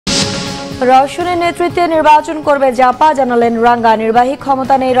রওশনের নেতৃত্বে নির্বাচন করবে জাপা, জানালেন রাঙ্গা। নির্বাহী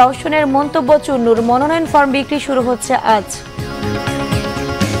ক্ষমতা নেই রওশনের, মন্তব্য চুন্নুর। মনোনয়ন ফর্ম বিক্রি শুরু হচ্ছে আজ।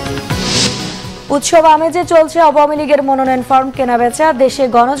 উৎসব আমেজে চলছে আওয়ামী লীগের মনোনয়ন ফর্ম কেনাবেচা। দেশে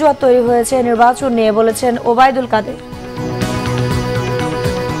গণজোয়ার তৈরি হয়েছে নির্বাচন নিয়ে, বলেছেন ওবায়দুল কাদের।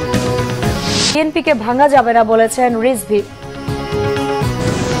 বিএনপিকে ভাঙা যাবে না, বলেছেন রিজভী।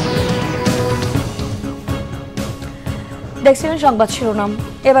 দেখছিলেন সংবাদ শিরোনাম,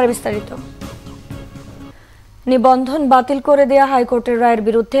 এবার বিস্তারিত। নিবন্ধন বাতিল করে দেয়া হাইকোর্টের রায়ের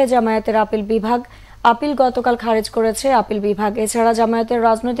বিরুদ্ধে জামায়াতের আপিল বিভাগ আপিল গতকাল খারিজ করেছে আপিল বিভাগ। এছাড়া জামায়াতের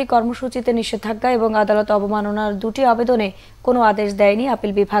রাজনৈতিক কর্মসূচিতে নিষেধাজ্ঞা এবং আদালত অবমাননার দুটি আবেদনে কোনো আদেশ দেয়নি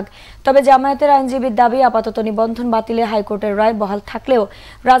আপিল বিভাগ। তবে জামায়াতের আইনজীবীর দাবি, আপাতত নিবন্ধন বাতিলে হাইকোর্টের রায় বহাল থাকলেও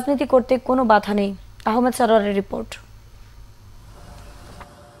রাজনীতি করতে কোনো বাধা নেই। আহমেদ সরোয়ারের রিপোর্ট।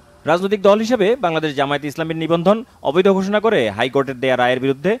 রাজনৈতিক দল হিসেবে বাংলাদেশ জামায়াতে ইসলামীর নিবন্ধন অবৈধ ঘোষণা করে হাইকোর্টের দেয়া রায়ের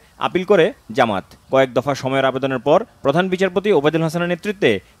বিরুদ্ধে আপিল করে জামাত। কয়েক দফা সময়ের আবেদনের পর প্রধান বিচারপতি ওবায়দুল হাসানের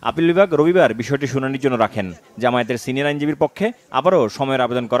নেতৃত্বে আপিল বিভাগ রবিবার বিষয়টি শুনানির জন্য রাখেন। জামায়াতের সিনিয়র আইনজীবীর পক্ষে আবারও সময়ের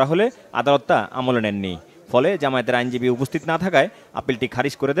আবেদন করা হলে আদালত তা আমলে নেননি। ফলে জামায়াতের আইনজীবী উপস্থিত না থাকায় আপিলটি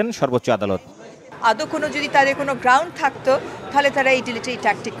খারিজ করে দেন সর্বোচ্চ আদালত। আদৌ কোনো যদি তাদের কোনো গ্রাউন্ড থাকতো তাহলে তারা এই ডিলিটারি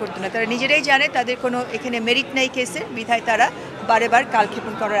ট্যাকটিক করতো না। তারা নিজেরাই জানে তাদের কোনো এখানে মেরিট নেই কেসে, বিধায় তারা বারে বার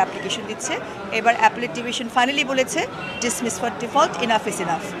কালক্ষেপণ করার অ্যাপ্লিকেশন দিচ্ছে। এবার অ্যাপিলেট ডিভিশন ফাইনালি বলেছে dismiss for default, enough is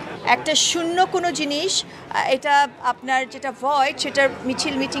enough. একটা শূন্য কোনো জিনিস, এটা আপনার যেটা ভয়েড, সেটার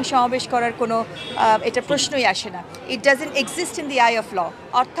মিছিল মিটিং সমাবেশ করার কোনো এটা প্রশ্নই আসে না। It doesn't exist in the I of law.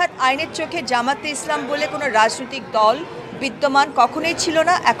 অর্থাৎ আইনের চোখে জামাতে ইসলাম বলে কোনো রাজনৈতিক দল বিদ্যমান কখনোই ছিল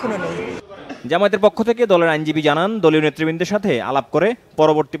না, এখনো নেই। জামায়াতের পক্ষ থেকে দলের আইনজীবী জানান, দলীয় নেতৃবৃন্দের সাথে আলাপ করে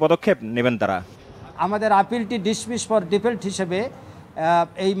পরবর্তী পদক্ষেপ নেবেন তারা। আমাদের আপিলটি ডিসমিস ফর ডিফল্ট হিসেবে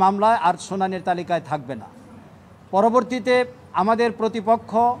এই মামলায় আর শুনানির তালিকায় থাকবে না। পরবর্তীতে আমাদের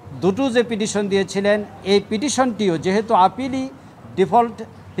প্রতিপক্ষ দুটো যে পিটিশন দিয়েছিলেন, এই পিটিশনটিও যেহেতু আপিলই ডিফল্ট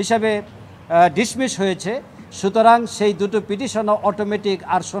হিসেবে ডিসমিস হয়েছে, সুতরাং সেই দুটো পিটিশনও অটোমেটিক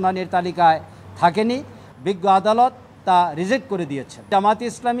আর শুনানির তালিকায় থাকেনি। বিজ্ঞ আদালত তা রিজেক্ট করে দিয়েছে। জামায়াতে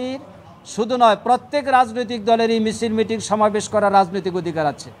ইসলামীর শুধু নয়, প্রত্যেক রাজনৈতিক দলেরই মিছিল মিটিং সমাবেশ করার রাজনৈতিক অধিকার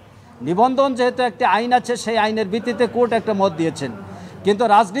আছে। নিবন্ধন যেহেতু একটি আইন আছে, সেই আইনের ভিত্তিতে কোর্ট একটা মত দিয়েছেন, কিন্তু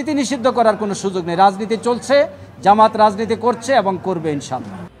রাজনীতি নিষিদ্ধ করার কোনো সুযোগ নেই। রাজনীতি চলছে, জামাত রাজনীতি করছে এবং করবে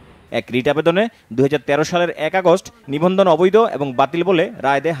ইনশাআল্লাহ। এক রিট আবেদনে 2013 সালের 1 আগস্ট নিবন্ধন অবৈধ এবং বাতিল বলে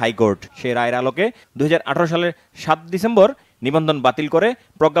রায় দেয় হাইকোর্ট। সেই রায়ের আলোকে 2018 সালের 7 ডিসেম্বর নিবন্ধন বাতিল করে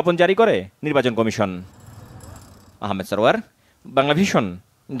প্রজ্ঞাপন জারি করে নির্বাচন কমিশন। আহমেদ সরোয়ার, বাংলাভিশন,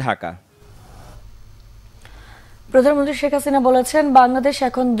 ঢাকা। প্রধানমন্ত্রী শেখ হাসিনা বলেছেন, বাংলাদেশ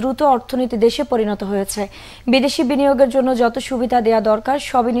এখন দ্রুত অর্থনীতি দেশে পরিণত হয়েছে। বিদেশি বিনিয়োগের জন্য যত সুবিধা দেওয়া দরকার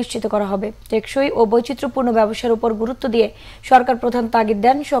সবই নিশ্চিত করা হবে। টেকসই ও বৈচিত্র্যপূর্ণ ব্যবসার উপর গুরুত্ব দিয়ে সরকার প্রধান তাগিদ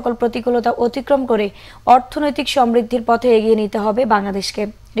দেন, সকল প্রতিকূলতা অতিক্রম করে অর্থনৈতিক সমৃদ্ধির পথে এগিয়ে নিতে হবে বাংলাদেশকে।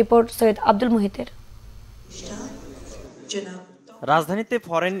 রিপোর্ট সৈয়দ আব্দুল মুহিতের। রাজধানীতে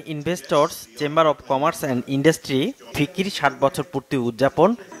foreign investors chamber of commerce and industry ফিকির 60 বছর পূর্তি উদযাপন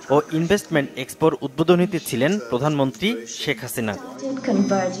ও ইনভেস্টমেন্ট এক্সপোর উদ্বোধনীতে ছিলেন প্রধানমন্ত্রী শেখ হাসিনা।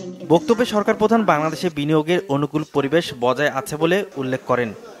 বক্তব্যে সরকার প্রধান বাংলাদেশে বিনিয়োগের অনুকূল পরিবেশ বজায় আছে বলে উল্লেখ করেন।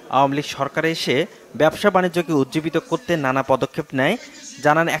 আওয়ামী লীগ সরকারে এসে ব্যবসা বাণিজ্যকে উজ্জীবিত করতে নানা পদক্ষেপ নেয়।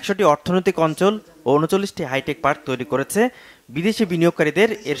 জানান 100টি অর্থনৈতিক অঞ্চল ও 39টি হাইটেক পার্ক তৈরি করেছে। বিদেশি বিনিয়োগকারীদের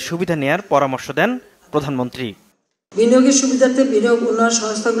এর সুবিধা নেয়ার পরামর্শ দেন প্রধানমন্ত্রী। বিনিয়োগের সুবিধার্থে বিনিয়োগ উন্নয়ন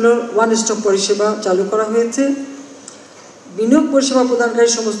সংস্থাগুলোর ওয়ান স্টপ পরিষেবা চালু করা হয়েছে। বিনিয়োগ পরিষেবা প্রদানকারী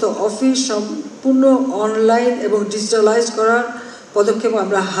সমস্ত অফিস সম্পূর্ণ অনলাইন এবং ডিজিটালাইজ করার পদক্ষেপ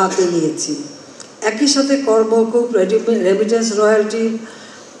আমরা হাতে নিয়েছি। একই সাথে কর মওকুফ, রেমিটেন্স, রয়্যালটি,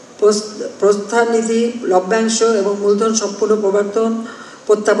 প্রস্থান নীতি, লভ্যাংশ এবং মূলধন সম্পূর্ণ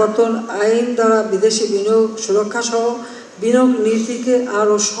প্রত্যাবর্তন আইন দ্বারা বিদেশি বিনিয়োগ সুরক্ষা সহ বিনিয়োগ নীতিকে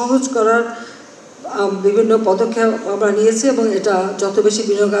আরও সহজ করার বিভিন্ন পদক্ষেপ আমরা নিয়েছি এবং এটা যত বেশি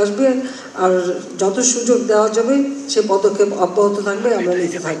বিনিয়োগ আসবে আর যত সুযোগ দেওয়া যাবে সে পদক্ষেপ অব্যাহত থাকবে, আমরা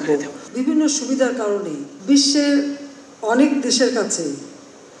নিতে থাকব। বিভিন্ন সুবিধার কারণে বিশ্বের অনেক দেশের কাছে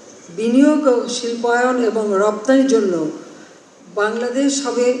বিনিয়োগ, শিল্পায়ন এবং রপ্তানির জন্য বাংলাদেশ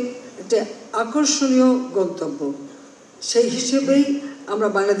হবে একটা আকর্ষণীয় গন্তব্য। সেই হিসেবেই আমরা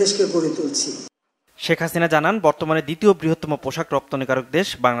বাংলাদেশকে গড়ে তুলছি। শেখ হাসিনা জানান, বর্তমানে দ্বিতীয় বৃহত্তম পোশাক রপ্তানিকারক দেশ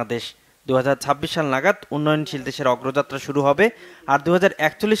বাংলাদেশ। 2026 সাল নাগাদ উন্নয়নশীল দেশের অগ্রযাত্রা শুরু হবে, আর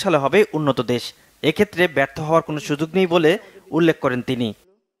 2041 সালে হবে উন্নত দেশ। এক্ষেত্রে ব্যর্থ হওয়ার কোনো সুযোগ নেই বলে উল্লেখ করেন তিনি।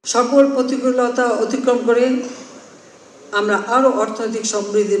 সকল প্রতিকূলতা অতিক্রম করে আমরা আরো অর্থনৈতিক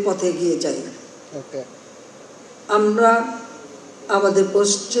সমৃদ্ধির পথে এগিয়ে যাই। আমরা আমাদের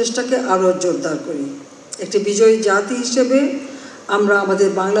প্রচেষ্টাকে আরো জোরদার করি। একটি বিজয়ী জাতি হিসেবে আমরা আমাদের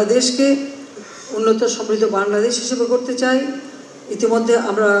বাংলাদেশকে উন্নত সমৃদ্ধ বাংলাদেশ হিসেবে করতে চাই। ইতিমধ্যে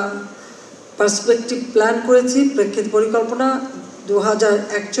আমরা পার্সপেক্টিভ প্ল্যান করেছি, প্রেক্ষিত পরিকল্পনা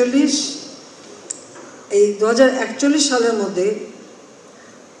 2041। এই 2041 সালের মধ্যে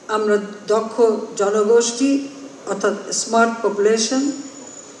আমরা দক্ষ জনগোষ্ঠী অর্থাৎ smart population,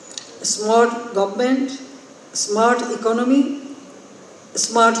 smart government, smart economy,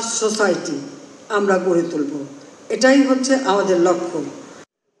 smart society আমরা গড়ে তুলব। এটাই হচ্ছে আমাদের লক্ষ্য।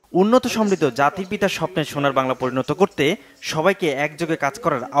 উন্নত সমৃদ্ধ জাতির পিতার স্বপ্নের সোনার বাংলা পরিণত করতে সবাইকে একযোগে কাজ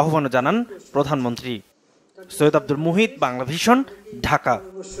করার আহ্বান জানান প্রধানমন্ত্রী। সৈয়দ আব্দুল মুহিত, বাংলাভিশন, ঢাকা।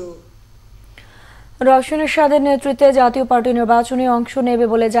 রওশন এরশাদের নেতৃত্বে জাতীয় পার্টি নির্বাচনে অংশ নেবে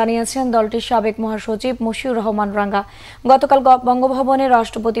বলে জানিয়েছেন দলটির সাবেক মহাসচিব মশিউর রহমান রাঙ্গা। গতকাল বঙ্গভবনে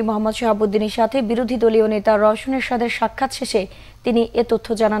রাষ্ট্রপতি মোহাম্মদ শাহাবুদ্দিনের সাথে বিরোধী দলীয় নেতা রওশন এরশাদের সাক্ষাৎ শেষে তিনি এ তথ্য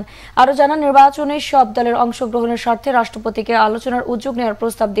জানান। আরও জানান, নির্বাচনে সব দলের অংশগ্রহণের স্বার্থে রাষ্ট্রপতিকে আলোচনার উদ্যোগ নেওয়ার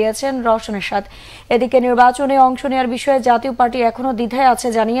প্রস্তাব দিয়েছেন রওশন এরশাদ। এদিকে নির্বাচনে অংশ নেওয়ার বিষয়ে জাতীয় পার্টি এখনও দ্বিধায় আছে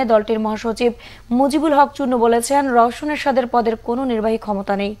জানিয়ে দলটির মহাসচিব মুজিবুল হক চুন্নু বলেছেন, রওশন এরশাদের পদের কোনো নির্বাহী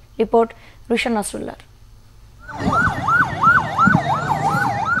ক্ষমতা নেই। রিপোর্ট রুশান নাসরুল্লাহ।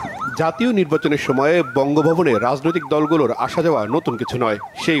 জাতীয় নির্বাচনের সময়ে বঙ্গভবনে রাজনৈতিক দলগুলোর আসা যাওয়া নতুন কিছু নয়।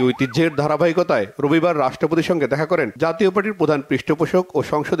 সেই ঐতিহ্যের ধারাবাহিকতায় রবিবার রাষ্ট্রপতির সঙ্গে দেখা করেন জাতীয় পার্টির প্রধান পৃষ্ঠপোষক ও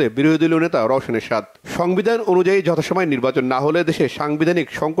সংসদে বিরোধী দলীয় নেতা রওশন এরশাদ। সংবিধান অনুযায়ী যথাসময় নির্বাচন না হলে দেশে সাংবিধানিক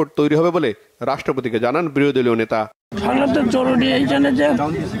সংকট তৈরি হবে বলে রাষ্ট্রপতিকে জানান বিরোধী দলীয় নেতা। জরুরি এইখানে যে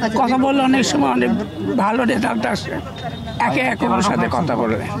কথা বললে অনেক সময় অনেক ভালো নেতা আসে, একে একের সাথে কথা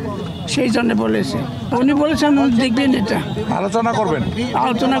বলে, সেই জন্য বলেছে। উনি বলেছেন দেখবেন, এটা আলোচনা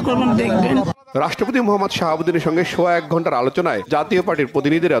করবেন, দেখবেন। রাষ্ট্রপতি মোহাম্মদ শাহাবুদ্দিনের সঙ্গে 1.5 ঘন্টার আলোচনায় জাতীয় পার্টির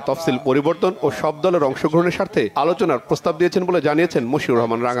প্রতিনিধিরা তফসিল পরিবর্তন ও সব দলের অংশগ্রহণের স্বার্থে আলোচনার প্রস্তাব দিয়েছেন বলে জানিয়েছেন মশিউর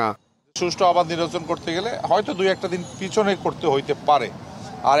রহমান রাঙ্গা। সুষ্ঠু অবাধ নির্বাচন করতে গেলে হয়তো 2-1 দিন পিছনে করতে হইতে পারে।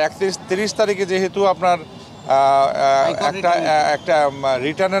 আর 31-30 তারিখে যেহেতু আপনার একটা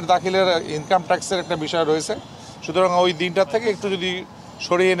রিটার্নের দাখিলের ইনকাম ট্যাক্সের একটা বিষয় রয়েছে, সুতরাং ওই দিনটা থেকে একটু যদি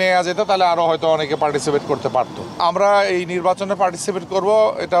সরিয়ে নেওয়া যেত তাহলে আরও হয়তো অনেকে পার্টিসিপেট করতে পারত। আমরা এই নির্বাচনে পার্টিসিপেট করব,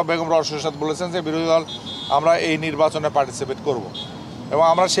 এটা বেগম রওশন এরশাদ বলেছেন যে বিরোধী দল আমরা এই নির্বাচনে পার্টিসিপেট করব এবং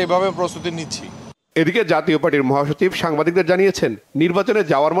আমরা সেইভাবে প্রস্তুতি নিচ্ছি। এদিকে জাতীয় পার্টির মহাসচিব সাংবাদিকদের জানিয়েছেন, নির্বাচনে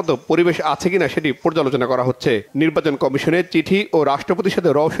যাওয়ার মতো পরিবেশ আছে কিনা সেটি পর্যালোচনা করা হচ্ছে। নির্বাচন কমিশনের চিঠি ও রাষ্ট্রপতির সাথে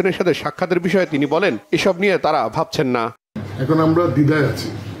রওশনের সাথে সাক্ষাতের বিষয়ে তিনি বলেন, এসব নিয়ে তারা ভাবছেন না। এখন আমরা দ্বিধায় আছি,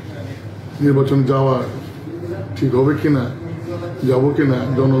 নির্বাচন যাওয়া ঠিক হবে কিনা, যাবো কিনা,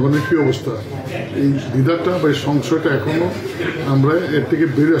 জনগণের কি অবস্থা, এই দ্বিধাটা বা সংশয়টা এখনো আমরা এর থেকে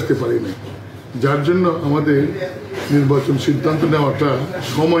বেরিয়ে আসতে পারিনি, যার জন্য আমাদের নির্বাচন সিদ্ধান্ত নেওয়াটা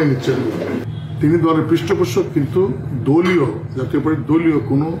সময় নিচ্ছে। তিনি দলের পৃষ্ঠপোষক, কিন্তু দলীয় জাতীয় পার্টির দলীয়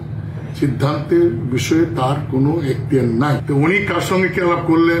কোনো সিদ্ধান্তের বিষয়ে তার কোনো এখতিয়ার নাই। তো উনি কার সঙ্গে কি আলাপ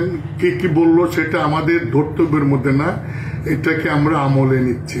করলেন, কে কি বললো, সেটা আমাদের ধর্তব্যের মধ্যে না, এটাকে আমরা আমলে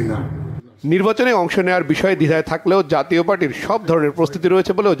নিচ্ছি না। নির্বাচনে অংশ নেওয়ার বিষয়ে দ্বিধায় থাকলেও জাতীয় পার্টির সব ধরনের প্রস্তুতি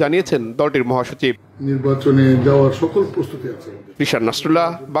রয়েছে বলেও জানিয়েছেন দলটির মহাসচিব। নির্বাচনে যাওয়ার সকল প্রস্তুতি আছে। রুশান নাসরুল্লাহ,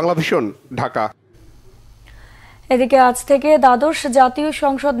 বাংলাভিশন, ঢাকা। এদিকে আজ থেকে দ্বাদশ জাতীয়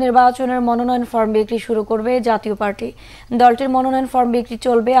সংসদ নির্বাচনের মনোনয়ন ফর্ম বিক্রি শুরু করবে জাতীয় পার্টি। দলটির মনোনয়ন ফর্ম বিক্রি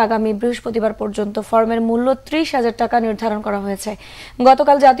চলবে আগামী বৃহস্পতিবার পর্যন্ত। ফর্মের মূল্য 30,000 টাকা নির্ধারণ করা হয়েছে।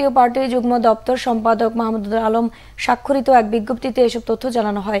 গতকাল জাতীয় পার্টির যুগ্ম দপ্তর সম্পাদক মাহমুদুল আলম স্বাক্ষরিত এক বিজ্ঞপ্তিতে এসব তথ্য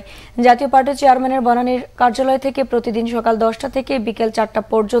জানানো হয়। জাতীয় পার্টির চেয়ারম্যানের বনানীর কার্যালয় থেকে প্রতিদিন সকাল 10টা থেকে বিকেল 4টা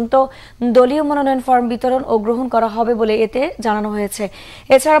পর্যন্ত দলীয় মনোনয়ন ফর্ম বিতরণ ও গ্রহণ করা হবে বলে এতে জানানো হয়েছে।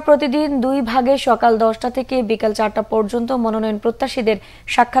 এছাড়া প্রতিদিন 2 ভাগে সকাল 10টা থেকে বিকেল 4টা পর্যন্ত মনোনয়ন প্রত্যাশীদের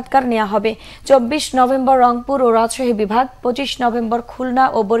সাক্ষাৎকার নেওয়া হবে। 24 নভেম্বর রংপুর ও রাজশাহী বিভাগ, 25 নভেম্বর খুলনা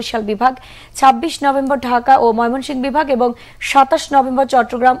ও বরিশাল বিভাগ, 26 নভেম্বর ঢাকা ও ময়মনসিংহ বিভাগ এবং 27 নভেম্বর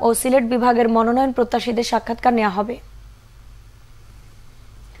চট্টগ্রাম ও সিলেট বিভাগের মনোনয়ন প্রত্যাশীদের সাক্ষাৎকার নেওয়া হবে।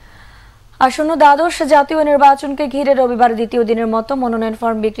 আসন্ন দ্বাদশ জাতীয় নির্বাচনকে ঘিরে রবিবার দ্বিতীয় দিনের মতো মনোনয়ন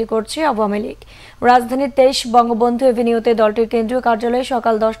ফর্ম বিক্রি করছে আওয়ামী লীগ। রাজধানীর 23 বঙ্গবন্ধু এভিনিউতে দলটির কেন্দ্রীয় কার্যালয়ে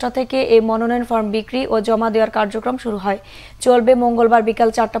সকাল 10টা থেকে এই মনোনয়ন ফর্ম বিক্রি ও জমা দেওয়ার কার্যক্রম শুরু হয়। চলবে মঙ্গলবার বিকাল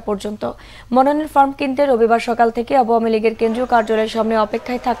 4টা পর্যন্ত। মনোনয়ন ফর্ম কিনতে রবিবার সকাল থেকে আওয়ামী লীগের কেন্দ্রীয় কার্যালয়ের সামনে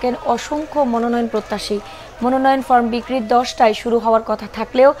অপেক্ষায় থাকেন অসংখ্য মনোনয়ন প্রত্যাশী। মনোনয়ন ফর্ম বিক্রি 10টায় শুরু হওয়ার কথা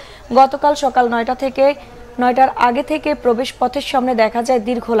থাকলেও গতকাল সকাল 9টার আগে থেকে প্রবেশ পথের সামনে দেখা যায়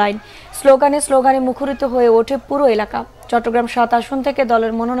দীর্ঘ লাইন। স্লোগানে মুখরিত হয়ে ওঠে পুরো এলাকা। চট্টগ্রাম 7 আসন থেকে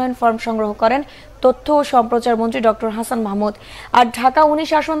দলের মনোনয়ন ফর্ম সংগ্রহ করেন তথ্য ও সম্প্রচার মন্ত্রী ডক্টর হাসান মাহমুদ। আর ঢাকা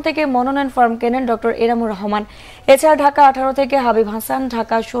 19 আসন থেকে মনোনয়ন ফর্ম কেনেন ডক্টর এনামুর রহমান। এছাড়া ঢাকা 18 থেকে হাবিব হাসান,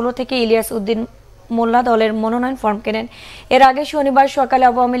 ঢাকা 16 থেকে ইলিয়াস উদ্দিন মোল্লা দলের মনোনয়ন ফর্ম কেনেন। এর আগে শনিবার সকালে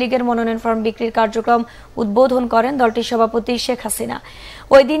আওয়ামী লীগের মনোনয়ন ফর্ম বিক্রির কার্যক্রম উদ্বোধন করেন দলটির সভাপতি শেখ হাসিনা।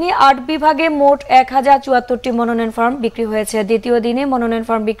 ওই দিনই 8 বিভাগে মোট 1074টি মনোনয়ন ফর্ম বিক্রি হয়েছে। দ্বিতীয় দিনে মনোনয়ন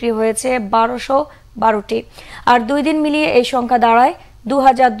ফর্ম বিক্রি হয়েছে 1212টি, আর 2 দিন মিলিয়ে এই সংখ্যা দাঁড়ায়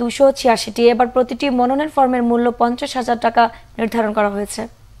 2286টি। এবার প্রতিটি মনোনয়ন ফর্মের মূল্য 50,000 টাকা নির্ধারণ করা হয়েছে।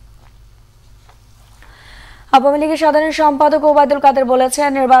 আওয়ামী লীগের সাধারণ সম্পাদক ওবায়দুল কাদের বলেছেন,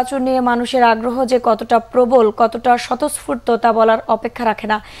 নির্বাচন নিয়ে মানুষের আগ্রহ যে কতটা প্রবল, কতটা স্বতঃস্ফূর্ত তা বলার অপেক্ষা রাখে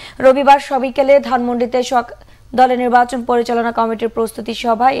না। রবিবার সবিকেলে ধানমন্ডিতে দলের নির্বাচন পরিচালনা কমিটির প্রস্তুতি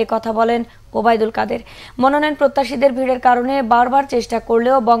সভায় কথা বলেন ওবায়দুল কাদের। মনোনয়ন প্রত্যাশীদের ভিড়ের কারণে বারবার চেষ্টা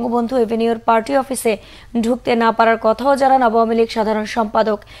করলেও বঙ্গবন্ধু এভিনিউর পার্টি অফিসে ঢুকতে না পারার কথাও জানান আওয়ামী লীগ সাধারণ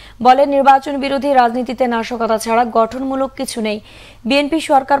সম্পাদক। বলেন, নির্বাচন বিরোধী রাজনীতিতে নাশকতা ছাড়া গঠনমূলক কিছু নেই। বিএনপি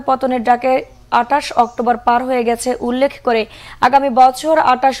সরকার পতনের ডাকে 28 অক্টোবর পার হয়ে গেছে উল্লেখ করে আগামী বছর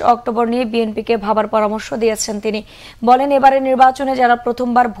 28 অক্টোবর নিয়ে বিএনপিকে ভাবার পরামর্শ দিয়েছেন তিনি। বলেন, এবারে নির্বাচনে যারা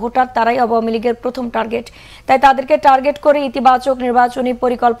প্রথমবার ভোটার তারাই আওয়ামী লীগের প্রথম টার্গেট, তাই তাদেরকে টার্গেট করে ইতিবাচক নির্বাচনী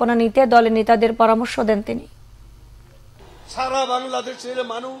পরিকল্পনা নিতে দলের নেতাদের পরামর্শ দেন তিনি। সারা বাংলাদেশের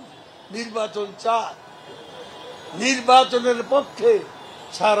মানুষ নির্বাচন চায়, নির্বাচনের পক্ষে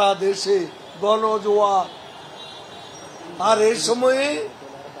সারা দেশে গণজোয়ার। আর এই সময়ে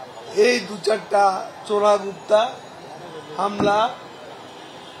এই 2-4টা চোরাগুপ্তা হামলা,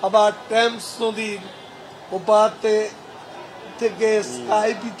 আবার টেমস নদীর ওপাতে থেকে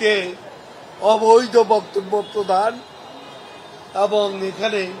স্কাইপিতে অবৈধ বক্তব্য প্রদান এবং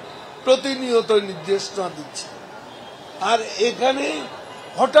এখানে প্রতিনিয়ত নির্দেশনা দিচ্ছে। আর এখানে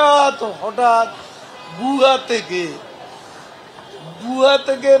হঠাৎ হঠাৎ গুহা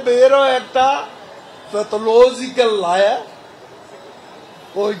থেকে বেরো একটা প্যাথোলজিক্যাল লায়ার,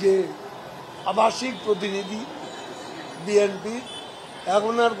 ওই যে আবাসিক প্রতিনিধি বিএনপি,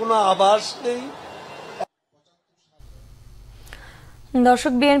 এখন আর কোনো আবাস নেই।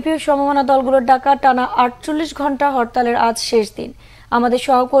 দর্শক, বিএনপি ও সমমনা দলগুলোর ডাকা টানা 48 ঘন্টা হরতালের আজ শেষ দিন। আমাদের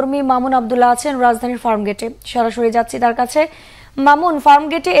সহকর্মী মামুন আব্দুল্লাহ আছেন রাজধানীর ফার্মগেটে, সরাসরি যাচ্ছি তার কাছে। মামুন,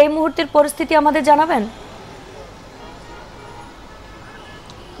 ফার্মগেটে এই মুহূর্তের পরিস্থিতি আমাদের জানাবেন।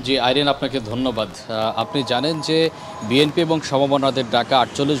 জি আইরিন, আপনাকে ধন্যবাদ। আপনি জানেন যে বিএনপি এবং সমমনাদের ডাকা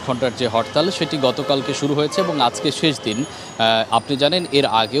 48 ঘন্টার যে হরতাল সেটি গতকালকে শুরু হয়েছে এবং আজকে শেষ দিন। আপনি জানেন এর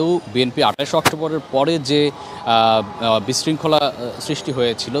আগেও বিএনপি 28 অক্টোবরের পরে যে বিশৃঙ্খলা সৃষ্টি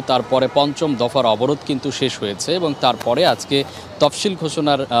হয়েছিল, তারপরে 5ম দফার অবরোধ কিন্তু শেষ হয়েছে এবং তারপরে আজকে তফসিল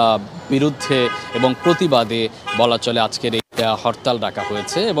ঘোষণার বিরুদ্ধে এবং প্রতিবাদে বলা চলে আজকের এই হরতাল ডাকা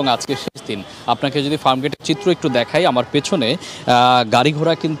হয়েছে এবং আজকে শেষ দিন। আপনাকে যদি ফার্মগেটের চিত্র একটু দেখাই, আমার পেছনে গাড়ি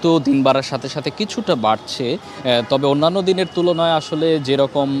ঘোড়া কিন্তু দিন বাড়ার সাথে সাথে কিছুটা বাড়ছে, তবে অন্যান্য দিনের তুলনায় আসলে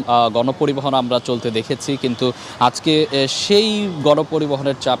যেরকম গণপরিবহন আমরা চলতে দেখেছি, কিন্তু আজকে সেই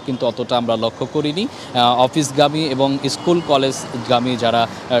গণপরিবহনের চাপ কিন্তু অতটা আমরা লক্ষ্য করিনি। অফিসগামী এবং স্কুল কলেজগামী যারা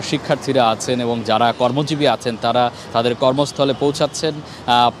শিক্ষার্থীরা আছেন এবং যারা কর্মজীবী আছেন তারা তাদের কর্মস্থলে পৌঁছাচ্ছেন।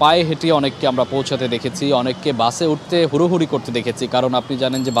 পায়ে হেঁটে অনেককে আমরা পৌঁছাতে দেখেছি, অনেককে বাসে উঠতে হুড়োহুড়ি করতে দেখেছি, কারণ আপনি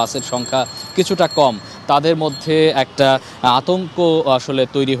জানেন যে বাসের সংখ্যা কিছুটা কম। তাদের মধ্যে একটা আতঙ্ক আসলে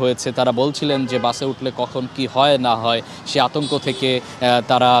তৈরি হয়েছে। তারা বলছিলেন যে বাসে উঠলে কখন কি হয় না হয়, সে আতঙ্ক থেকে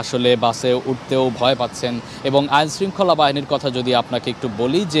তারা আসলে বাসে উঠতেও ভয় পাচ্ছেন। এবং আইনশৃঙ্খলা বাহিনীর কথা যদি আপনাকে একটু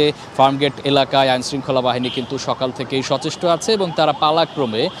বলি, যে ফার্মগেট এলাকায় আইনশৃঙ্খলা বাহিনী কিন্তু সকাল থেকেই সচেষ্ট আছে এবং তারা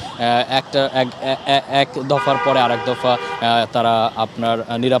পালাক্রমে এক দফার পরে আরেক দফা তারা আপনার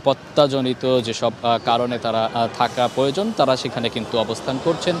নিরাপত্তাজনিত যেসব কারণে তারা থাকা প্রয়োজন তারা সেখানে কিন্তু অবস্থান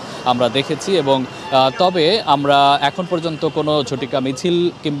করছেন আমরা দেখেছি। এবং তবে আমরা এখন পর্যন্ত কোনো ঝটিকা মিছিল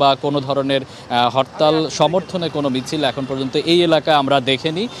কিংবা কোনো ধরনের হরতাল সমর্থনে কোনো মিছিল এখন পর্যন্ত এই এলাকায় আমরা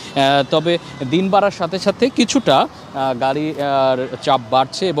দেখিনি। তবে দিন বাড়ার সাথে সাথে কিছুটা গাড়ির চাপ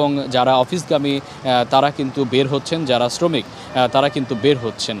বাড়ছে এবং যারা অফিসগামী তারা কিন্তু বের হচ্ছেন, যারা শ্রমিক তারা কিন্তু বের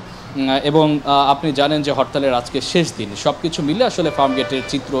হচ্ছেন। এবং আপনি জানেন যে হরতালের আজকে শেষ দিন। সবকিছু মিলে আসলে ফার্মগেটের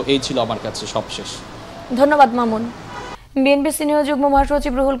চিত্র এই ছিল আমার কাছে সবশেষ। ধন্যবাদ মামুন। বিএনপি সিনিয়র যুগ্ম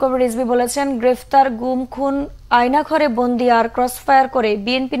মহাসচিব রুহুল কবির রিজভী বলেছেন, গ্রেফতার, গুম, খুন, আয়নাঘরে বন্দি আর ক্রসফায়ার করে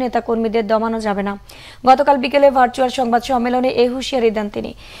বিএনপি নেতা কর্মীদের দমানো যাবে না। গতকাল বিকেলে ভার্চুয়াল সংবাদ সম্মেলনে এই হুঁশিয়ারি দেন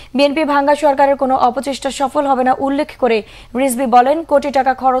তিনি। বিএনপি ভাঙ্গা সরকারের কোনো অপচেষ্টা সফল হবে না উল্লেখ করে রিজভী বলেন, কোটি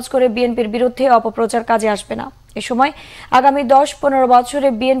টাকা খরচ করে বিএনপির বিরুদ্ধে অপপ্রচার কাজে আসবে না। এ সময় আগামী 10-15 বছরে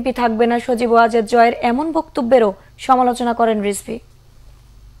বিএনপি থাকবে না সজীব ওয়াজেদ জয়ের এমন বক্তব্যেরও সমালোচনা করেন রিজভী।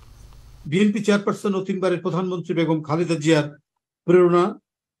 বিএনপি চেয়ারপারসন ও 3বারের প্রধানমন্ত্রী বেগম খালেদা জিয়ার প্রেরণা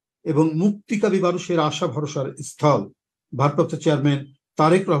এবং মুক্তিকামী মানুষের আশা ভরসার স্থল ভারপ্রাপ্ত চেয়ারম্যান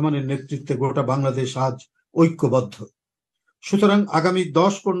তারেক রহমানের নেতৃত্বে গোটা বাংলাদেশ আজ ঐক্যবদ্ধ। সুতরাং আগামী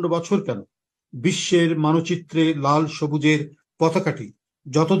 10-15 বছর কেন, বিশ্বের মানচিত্রে লাল সবুজের পতাকাটি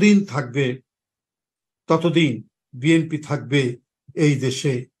যতদিন থাকবে ততদিন বিএনপি থাকবে এই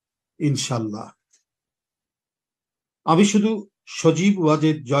দেশে ইনশাল্লাহ। আমি শুধু সজীব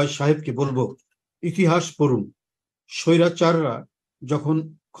ওয়াজেদ জয় সাহেবকে বলবো, ইতিহাস পড়ুন। স্বৈরাচাররা যখন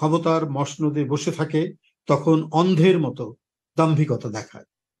ক্ষমতার মসনদে বসে থাকে তখন অন্ধের মতো দাম্ভিকতা দেখায়।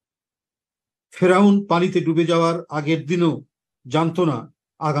 ফেরাউন পানিতে ডুবে যাওয়ার আগের দিনও জানতো না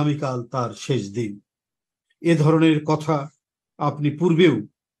আগামীকাল তার শেষ দিন। এ ধরনের কথা আপনি পূর্বেও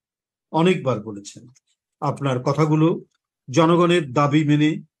অনেকবার বলেছেন। আপনার কথাগুলো জনগণের দাবি মেনে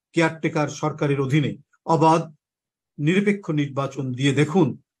কেয়ারটেকার সরকারের অধীনে অবাধ নিরপেক্ষ নির্বাচন দিয়ে দেখুন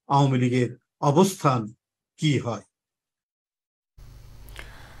আওয়ামী লীগের অবস্থান কি হয়।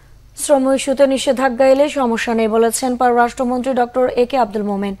 শ্রম ইস্যুতে নিষেধাজ্ঞা এলে সমস্যা নেই বলেছেন পররাষ্ট্রমন্ত্রী ডক্টর একে আব্দুল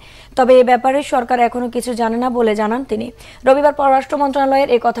মোমেন। তবে এ ব্যাপারে সরকার এখনো কিছু জানে না বলে জানান তিনি। রবিবার পররাষ্ট্র মন্ত্রণালয়ের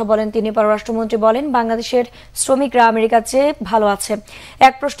এই কথা বলেন তিনি। পররাষ্ট্রমন্ত্রী বলেন, বাংলাদেশের শ্রমিকরা আমেরিকার চেয়ে ভালো আছে।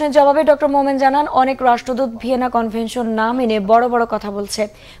 এক প্রশ্নের জবাবে ডক্টর মোমেন জানান, অনেক রাষ্ট্রদূত ভিয়েনা কনভেনশন না মেনে বড় বড় কথা বলছে।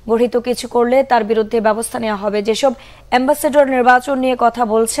 গঠিত কিছু করলে তার বিরুদ্ধে ব্যবস্থা নেওয়া হবে। যেসব অ্যাম্বাসেডর নির্বাচন নিয়ে কথা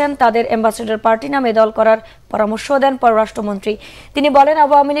বলছেন তাদের অ্যাম্বাসেডর পার্টি নামে দল করার পরামর্শ দেন পররাষ্ট্রমন্ত্রী। তিনি বলেন,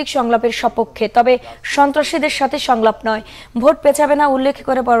 আওয়ামী লীগ সংলাপের সপক্ষে, তবে সন্ত্রাসীদের সাথে সংলাপ নয়। ভোট পেছাবে না উল্লেখ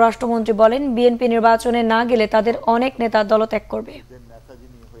করে পররাষ্ট্রমন্ত্রী বলেন, বিএনপি নির্বাচনে না গেলে তাদের অনেক নেতা দলত্যাগ করবে।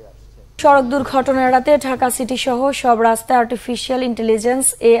 সড়ক দুর্ঘটনা এড়াতে ঢাকা সিটি সহ সব রাস্তায় আর্টিফিশিয়াল ইন্টেলিজেন্স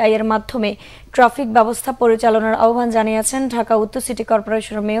এআই এর মাধ্যমে ট্রাফিক ব্যবস্থা পরিচালনার আহ্বান জানিয়েছেন ঢাকা উত্তর সিটি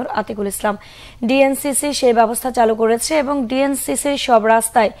কর্পোরেশনের মেয়র আতিকুল ইসলাম। ডিএনসিসি সেই ব্যবস্থা চালু করেছে এবং ডিএনসিসির সব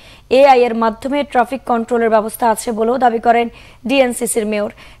রাস্তায় এআই এর মাধ্যমে ট্রাফিক কন্ট্রোলের ব্যবস্থা আছে বলেও দাবি করেন ডিএনসিসির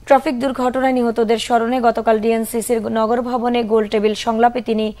মেয়র। ট্রাফিক দুর্ঘটনায় নিহতদের স্মরণে গতকাল ডিএনসিসির নগর ভবনে গোল টেবিল সংলাপে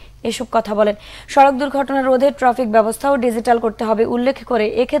তিনি এসব কথা বলেন। সড়ক দুর্ঘটনা রোধে ট্রাফিক ব্যবস্থাও ডিজিটাল করতে হবে উল্লেখ করে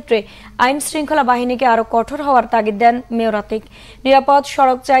এক্ষেত্রে আইন শৃঙ্খলা বাহিনীকে আরো কঠোর হওয়ার তাগিদ দেন মেয়র আতিক। নিরাপদ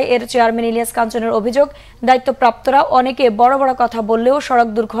সড়ক চাই এর চেয়ারম্যান ইলিয়াস কাঞ্চনের অভিযোগ, দায়িত্বপ্রাপ্তরা অনেকে বড় বড় কথা বললেও সড়ক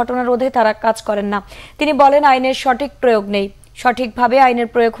দুর্ঘটনা রোধে তারা কাজ করেন না। তিনি বলেন, আইনের সঠিক প্রয়োগ নেই। সঠিকভাবে আইনের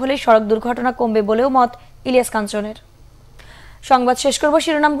প্রয়োগ হলে সড়ক দুর্ঘটনা কমবে বলেও মত ইলিয়াস কাঞ্চনের। সংবাদ শেষ করব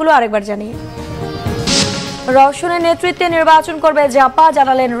শিরোনামগুলো আরেকবার জানিয়ে। রওশনের নেতৃত্বে নির্বাচন করবে জাপা,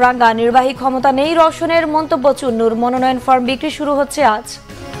 জানালেন রাঙ্গা। নির্বাহী ক্ষমতা নেই রওশনের, মন্তব্য চুন্নুর। মনোনয়ন ফর্ম বিক্রি শুরু হচ্ছে আজ।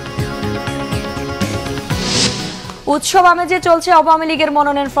 উৎসব আমেজে চলছে আওয়ামী লীগের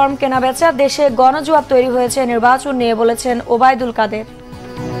মনোনয়ন ফর্ম কেনা বেচা। দেশে গণজোয়ার তৈরি হয়েছে নির্বাচন নিয়ে, বলেছেন ওবায়দুল কাদের।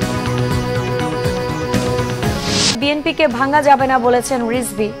 বিএনপিকে ভাঙা যাবে না বলেছেন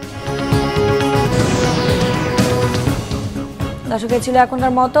রিজভী। দর্শক, ছিল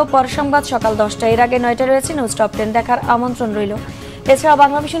এখনকার মতো। পর সংবাদ সকাল 10টা, এর আগে 9টা রয়েছে নিউজ টপ 10 দেখার আমন্ত্রণ রইল। এছাড়া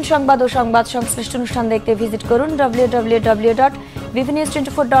বাংলাভিশন সংবাদ ও সংবাদ সংশ্লিষ্ট অনুষ্ঠান দেখতে ভিজিট করুন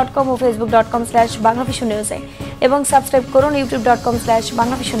www.bvnews24.com ও facebook.com/banglavisionnews এবং সাবস্ক্রাইব করুন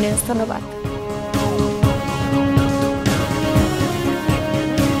youtube.com/banglavisionnews। ধন্যবাদ।